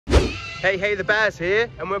Hey, the Bears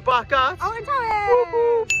here, and we're back at Alton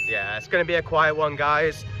Towers! Yeah, it's going to be a quiet one,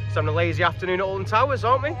 guys. It's having a lazy afternoon at Alton Towers,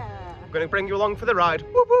 aren't we? Yeah. I'm going to bring you along for the ride.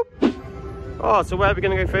 Whoop, whoop. Oh, so where are we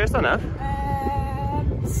going to go first then, Ev?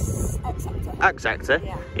 X sector.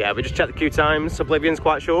 Yeah, we just checked the queue times. Oblivion's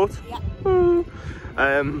quite short. Yeah.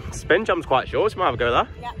 Spin Jam's quite short, so we might have a go there.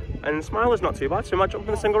 Yeah. And Smiler's not too bad, so we might jump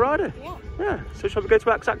in a single rider. Yeah. Yeah, so shall we go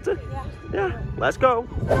to X sector? Yeah. Yeah, let's go.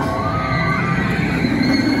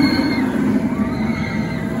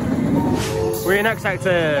 We're in X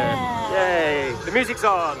sector. Yeah. Yay, the music's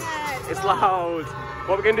on. Yeah, it's loud.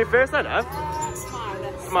 What are we going to do first then, Ev?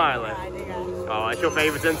 Smiler. Oh, it's your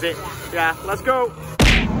favourite, isn't it? Yeah, let's go.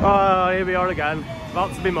 Oh, here we are again.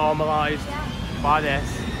 About to be normalised by this,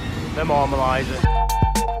 the normaliser.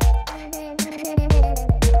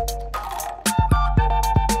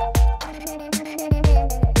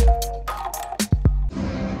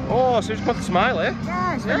 Oh, so it's got the Smiler.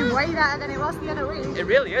 Yeah, it's really way better than it was the other week. It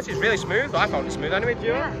really is. It's really smooth. I found it smooth anyway, do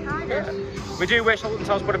you? Yeah. We do wish Alton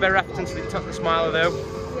Towers put a bit of effort into the Smiler though.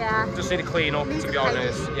 Yeah. Just need to clean up, to be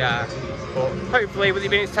honest. Yeah. But hopefully, with it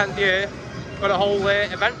being its 10th year, got a whole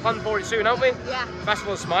event planned for it soon, haven't we? Yeah.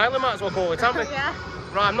 Festival of Smiler, might as well call it, haven't we? Yeah.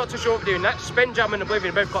 Right, I'm not too sure what we're doing next. Spin Jam and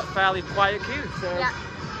Oblivion both got fairly quiet queues. So Yeah.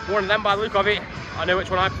 one of them, by the look of it, I know which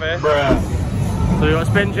one I prefer. Bruh. So we got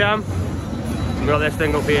Spin Jam. We got this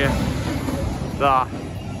thing up here. That.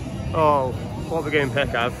 Oh, what are we going to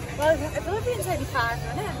pick, Av? Well, Oblivion's only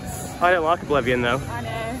 5 minutes. I don't like Oblivion though. I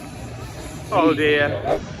know. Oh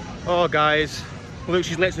dear. Oh guys, look,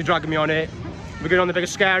 she's literally dragging me on it. We're going on the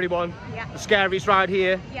biggest scary one. Yeah. The scariest ride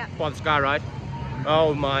here. Yeah. By the Sky Ride.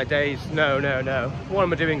 Oh my days. No. What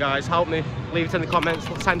am I doing, guys? Help me. Leave it in the comments.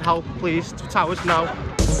 Send help, please, to Towers now.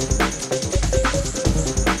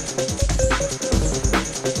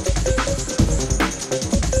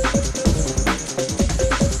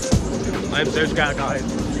 I'm so scared, guys.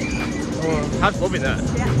 Oh, that's lovely there.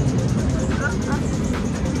 Yeah.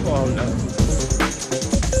 Oh no.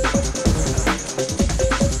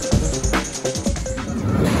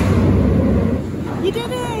 You did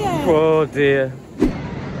it! Oh dear.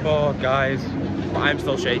 Oh guys, I'm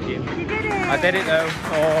still shaking. You did it! I did it though.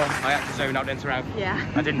 Oh, I had to zone out into round.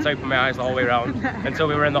 Yeah. I didn't open my eyes the whole way around until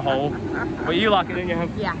we were in the hole. But you like it, didn't you?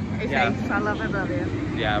 Yeah, it's nice. I love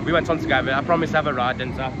Oblivion. Yeah, we went on together. I promised to have a ride,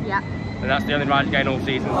 didn't I? Yeah. And that's the only ride you're getting all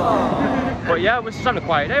season. But yeah, we're just having a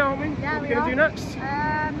quiet day, aren't we? Yeah, what we are we going to do next?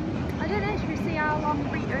 I don't know, should we see how long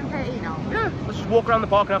Rita and 13 are? Yeah, let's just walk around the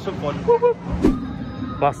park and have some fun. Whoop, whoop.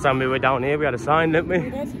 Last time we were down here, we had a sign, didn't we? We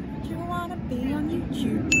did. Do you want to be on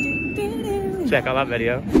YouTube? Check out that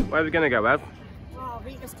video. Where are we going to go, Ev? Oh,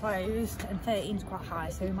 Rita's closed and 13's quite high,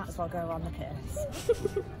 so we might as well go on the piss.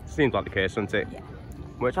 Seems like the case, doesn't it? Yeah.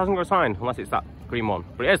 Which hasn't got a sign, unless it's that green one.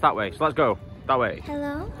 But it is that way, so let's go. That way.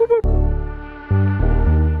 Hello? Whoop, whoop.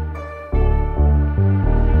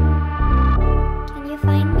 Can you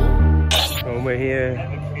find me? And we're here.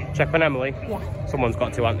 Check on Emily. Yeah. Someone's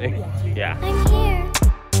got to, haven't they? Yeah. I'm here.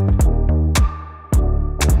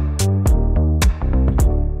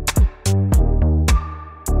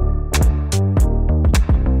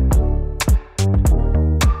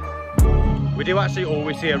 We do actually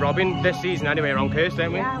always see a robin this season anyway around Kirst,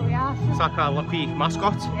 don't we? Yeah, we are. It's like our lucky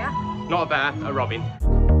mascot. Yeah. Not a bear, a robin.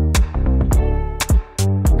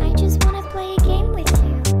 I just want to play a game with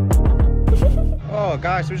you. Oh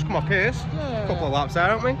guys, so we just come off Kirst. Yeah. A couple of laps there,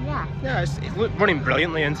 haven't we? Yeah. Yeah, it's running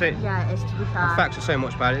brilliantly, isn't it? Yeah, it is, to be fair. The effects are so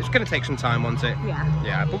much better. It's going to take some time, won't it? Yeah.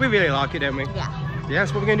 Yeah, but we really like it, don't we? Yeah. Yeah,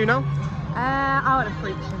 so what we're going to do now? I want a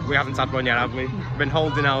Freakshake. We haven't had one yet, have we? We've been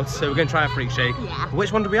holding out, so we're going to try a Freakshake. Yeah.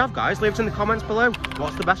 Which one do we have, guys? Leave it in the comments below.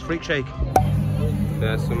 What's the best Freakshake?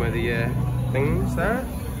 There's some of the things there.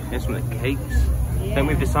 Here's some of the cakes. Yeah. Then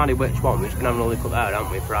we've decided which one. We're just going to have an look up there,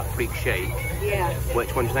 haven't we, for our Freakshake. Yeah.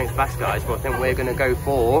 Which one do you think's best, guys? Well, I think we're going to go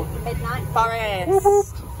for Midnight Forest. Whoop, whoop.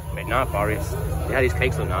 Midnight Forest. Yeah, these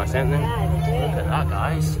cakes look nice, don't they? Yeah, they do. Look at that,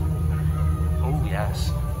 guys. Oh,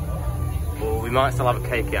 yes. Well, we might still have a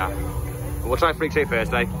cake, yeah. But we'll try Freakshake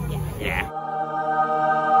first, eh? Yeah.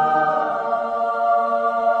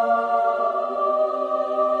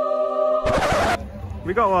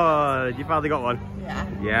 We got one. You finally got one? Yeah.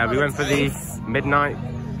 Yeah, we went for the Midnight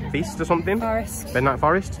Feast or something. Forest. Midnight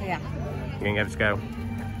Forest? Yeah. You can give it a go.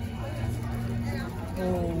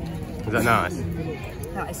 Oh. Is that nice?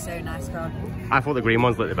 That is so nice, bro. I thought the green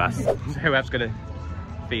ones looked the best. Whoever's gonna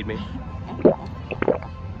feed me.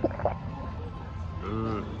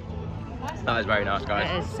 That is very nice, guys.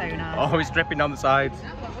 It is so nice. Oh, it's dripping down the sides.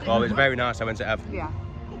 Oh, it's very nice. I went to have. Yeah.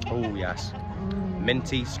 Oh, yes.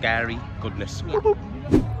 Minty, scary goodness. Yeah.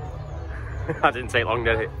 That didn't take long,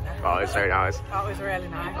 did it? Oh, it's so nice. That was really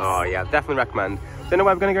nice. Oh yeah, definitely recommend. Don't know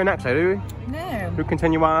where we're going to go next though, do we? No. We'll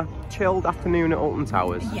continue our chilled afternoon at Alton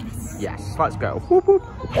Towers. Yes. Yes, let's go. Whoop, whoop.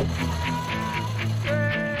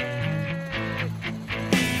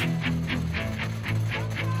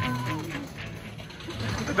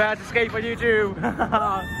 The best escape on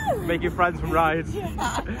YouTube. Making friends from rides.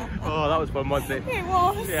 Oh, that was fun, wasn't it? It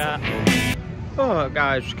was. Yeah. Oh,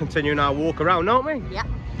 guys, just continuing our walk around, aren't we? Yeah.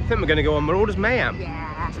 I think we're going to go on Marauders Mayhem.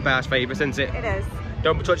 Yeah. It's the best favourite, isn't it? It is.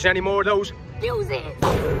 Don't be touching any more of those. Use it.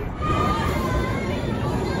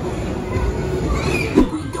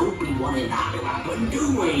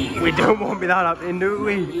 We don't want me that happening, do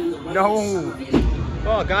we? No.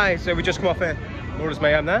 Oh, guys, so we just come off here. Marauders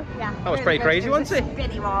Mayhem there. Yeah. That was pretty crazy, wasn't it?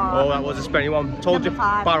 Spinny one. Oh, that was a spinny one. Told Number you,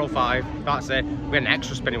 5. barrel 5. That's it. We had an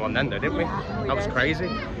extra spinny one then, though, didn't we? Yeah, we that was did. crazy.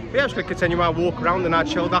 But yeah, just going to continue our walk around in our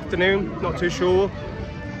chilled afternoon. Not too sure.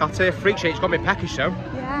 That Freakshake's got me peckish, though.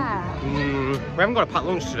 Yeah. We haven't got a packed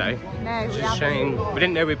lunch today. No, Which we is a haven't. shame. We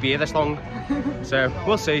didn't know we'd be here this long. So,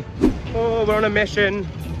 we'll see. Oh, we're on a mission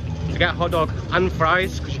to get hot dog and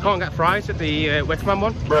fries, because you can't get fries at the Wickerman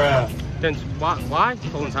one. Bruh. Why?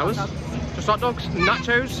 Alton Towers? Just hot dogs?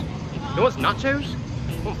 Nachos? No one's nachos?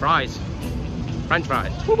 I want fries. French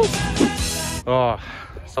fries. Oh,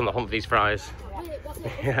 it's on the hunt for these fries.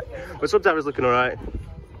 Yeah, but sometimes it's looking alright.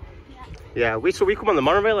 Yeah, we come on the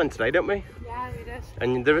monorail in today, don't we? Yeah, we did.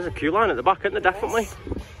 And there is a queue line at the back, isn't there? Definitely.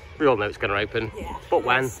 We all know it's going to open. Yeah. But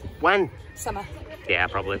when? When? Summer. Yeah,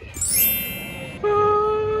 probably.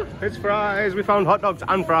 It's fries. We found hot dogs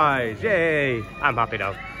and fries. Yay! I'm happy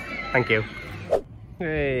now. Thank you.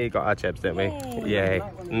 Hey, got our chips, didn't we? Yay.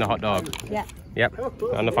 And the hot dog. Yeah. Yep.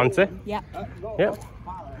 And the fancy. Yeah. Yep.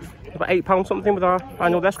 About £8 something with our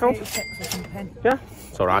annual discount. 36 or something. Yeah.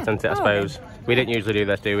 It's alright, isn't it, I suppose? We didn't usually do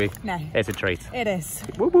this, do we? No. It's a treat. It is.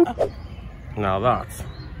 Whoop, whoop. Now that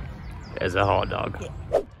is a hot dog.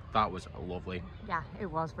 Yeah. That was lovely. Yeah, it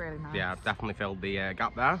was really nice. Yeah, definitely filled the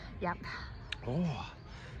gap there. Yep. Oh,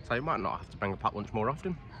 so you might not have to bring a packed lunch more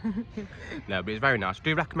often. No, but it's very nice.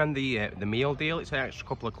 Do recommend the meal deal. It's an extra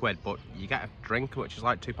couple of quid, but you get a drink, which is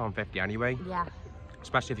like £2.50 anyway. Yeah.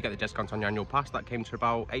 Especially if you get the discount on your annual pass. That came to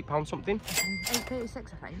about £8 something.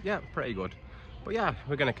 £8.36, I think. Yeah, pretty good. But yeah,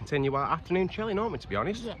 we're going to continue our afternoon chilling, aren't we, to be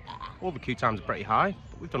honest? Yeah. All the queue times are pretty high,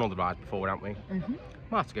 but we've done all the rides before, haven't we? Mm-hmm.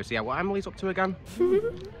 Might have to go see what Emily's up to again.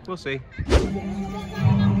 We'll see. So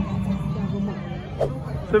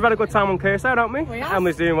we've had a good time on Cursor, haven't we? We have.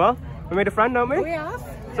 Emily's doing well. We made a friend, don't we? We have.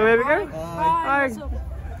 So here we go. Hi.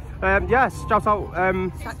 Yes, shout out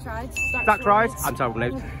Stacked Rides. Stacked Rides. I'm terrible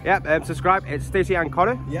names. Yep, subscribe. It's Stacey and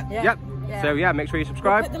Connor. Yeah. Yep. Yeah. So yeah, make sure you We'll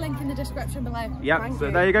subscribe. put the link in the description below. Yep. Thank So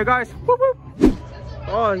you. there you go, guys. Woo woo.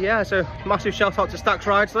 Oh yeah, so massive shout out to Stacked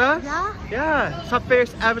Rides there. Yeah? Yeah. It's our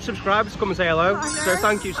first ever subscribers to come and say hello. I know. So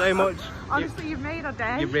thank you so much. Honestly, you've made our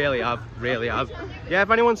day. You really have, really have. Yeah, if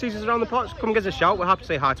anyone sees us around the pots, come give us a shout. We're happy to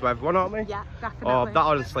say hi to everyone, aren't we? Yeah, definitely. Oh, that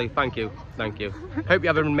honestly, thank you, thank you. Hope you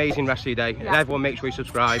have an amazing rest of your day. And everyone make sure you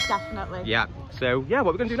subscribe. Definitely. Yeah, so yeah,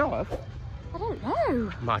 what we're going to do now, Ev? I don't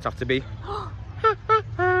know. Might have to be.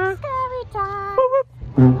 Scary time.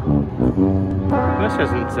 This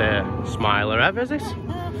isn't Smiler, Ev, is this?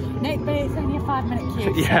 No, but it's only a 5-minute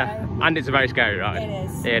queue. Yeah, So and it's a very scary ride. it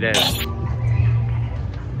is. It is.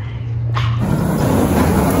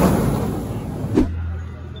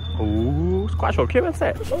 Ooh, it's quite a short queue, isn't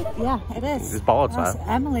it? Yeah, it is. There's bollards That's there.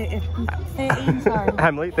 Emily, 13, sorry.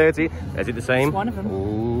 Emily, 30. Is it the same? It's one of them.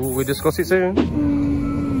 Ooh, we discuss it soon.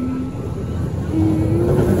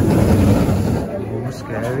 Ooh,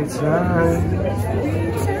 scary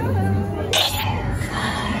time.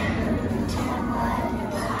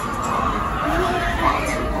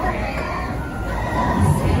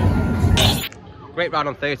 Great ride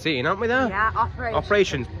on 13, aren't we there? Yeah,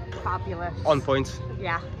 Operations fabulous. on point.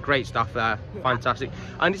 Yeah. Great stuff there. Yeah. Fantastic.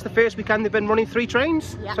 And it's the first weekend they've been running 3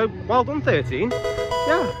 trains. Yeah. So well done, 13.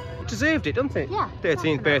 Yeah. Deserved it, doesn't it? Yeah,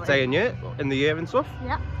 13th birthday in the year and stuff.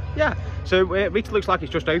 Yeah. Yeah. So Rita looks like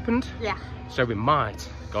it's just opened. Yeah. So we might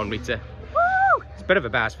go on Rita. Woo! It's a bit of a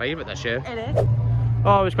bear's favourite this year. It is.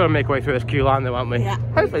 Oh, we're just going to make our way through this queue line though, aren't we? Yeah.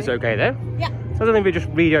 Hopefully it's okay though. Yeah. So I don't think we just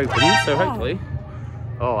reopened, so hopefully.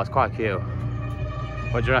 Oh, it's quite a queue.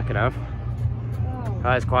 What do you reckon, Av? Oh,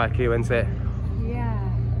 That is quite a queue, isn't it? yeah.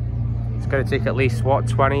 It's going to take at least, what,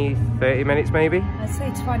 20, 30 minutes maybe? I'd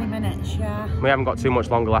say 20 minutes, yeah. We haven't got too much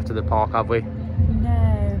longer left of the park, have we?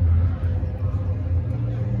 No.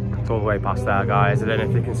 It's all the way past there, guys. I don't know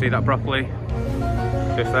if you can see that properly.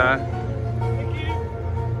 Just there.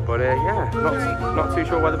 But yeah, not too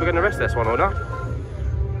sure whether we're going to risk this one or not.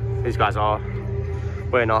 These guys are.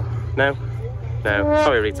 We're not. No? No,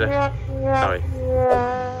 sorry Rita. Sorry.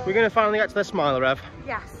 We're going to finally get to the Smiler, Rev.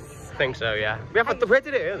 Yes. I think so, yeah. We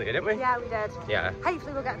did it earlier, didn't we? Yeah, we did. Yeah.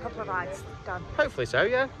 Hopefully we'll get a couple of rides done. Hopefully so,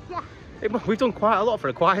 yeah. Yeah. We've done quite a lot for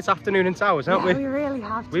a quiet afternoon in Towers, haven't we? We really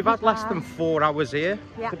have. We've had less than 4 hours here,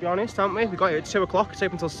 yeah. to be honest, haven't we? We got here at 2 o'clock, it's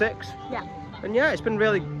open until 6. Yeah. And yeah, it's been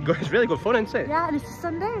really good. It's really good fun, isn't it? Yeah, and it's a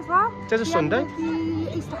Sunday as well. It is a Sunday.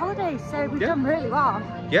 The Easter holidays, so we've done really well.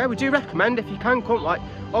 Yeah, we do recommend if you can come. Like,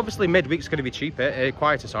 obviously midweek's going to be cheaper,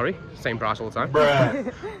 quieter. Sorry, same price all the time.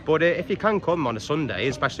 But if you can come on a Sunday,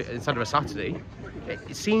 especially instead of a Saturday,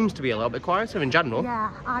 it seems to be a little bit quieter in general.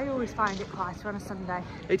 Yeah, I always find it quieter on a Sunday.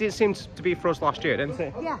 It did seem to be for us last year, didn't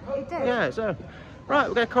it? Yeah, it did. Yeah, so right,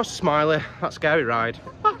 we're going to cross Smiley. That scary ride.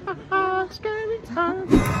 Scary time.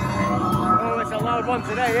 Oh, it's a loud one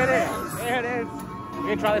today, isn't it? Here it is. We're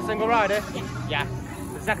going to try this single rider. Yeah.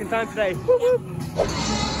 The second time today. Woo -woo.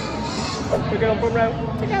 We're going on front row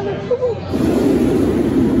together. Woo -woo.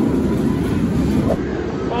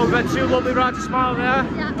 Oh, we've had 2 lovely rides to Smile there.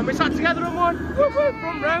 Yeah. And we sat together on one. Woo -woo,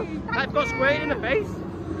 front row. I've got squared in the face.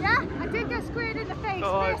 Yeah, I did get squared in the face.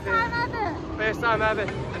 Oh, First time ever. First time ever.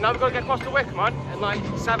 And now we're going to get across to Wickerman in like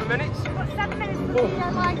 7 minutes. We've got 7 minutes for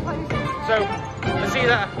the line closes. So, I'll see you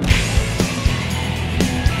there.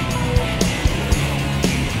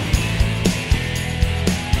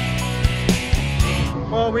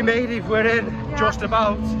 Oh, we made it. We're in just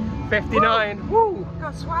about 59. Woo!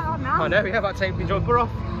 Got sweat on now. I know, we have that tape jumper off.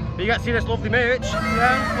 But you get to see this lovely merch.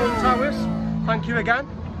 Yeah, Alton Towers. Thank you again.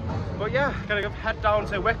 But yeah, gonna head down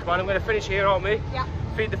to Wickerman. I'm gonna finish here, aren't we? Yeah.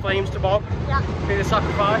 Feed the flames to Bob. Yeah. Feed the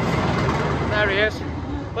sacrifice. There he is.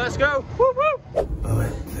 Let's go. Woo woo!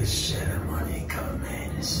 Let the ceremony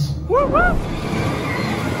commence. Woo woo!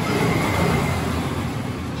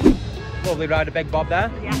 Lovely rider, Big Bob there.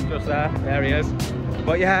 Yeah. Just there. There he is.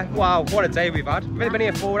 But yeah, wow, what a day we've had. We've only been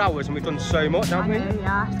here 4 hours and we've done so much, haven't we?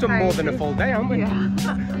 Yeah. We've done more than a full day, haven't we? Yeah.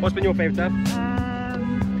 What's been your favourite, Dev?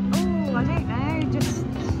 Oh, I don't know.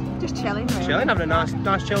 Just chilling, really. Chilling, having a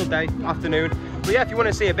nice chill day, afternoon. But yeah, if you want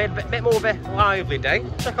to see a bit more of a lively day,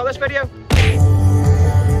 check out this video.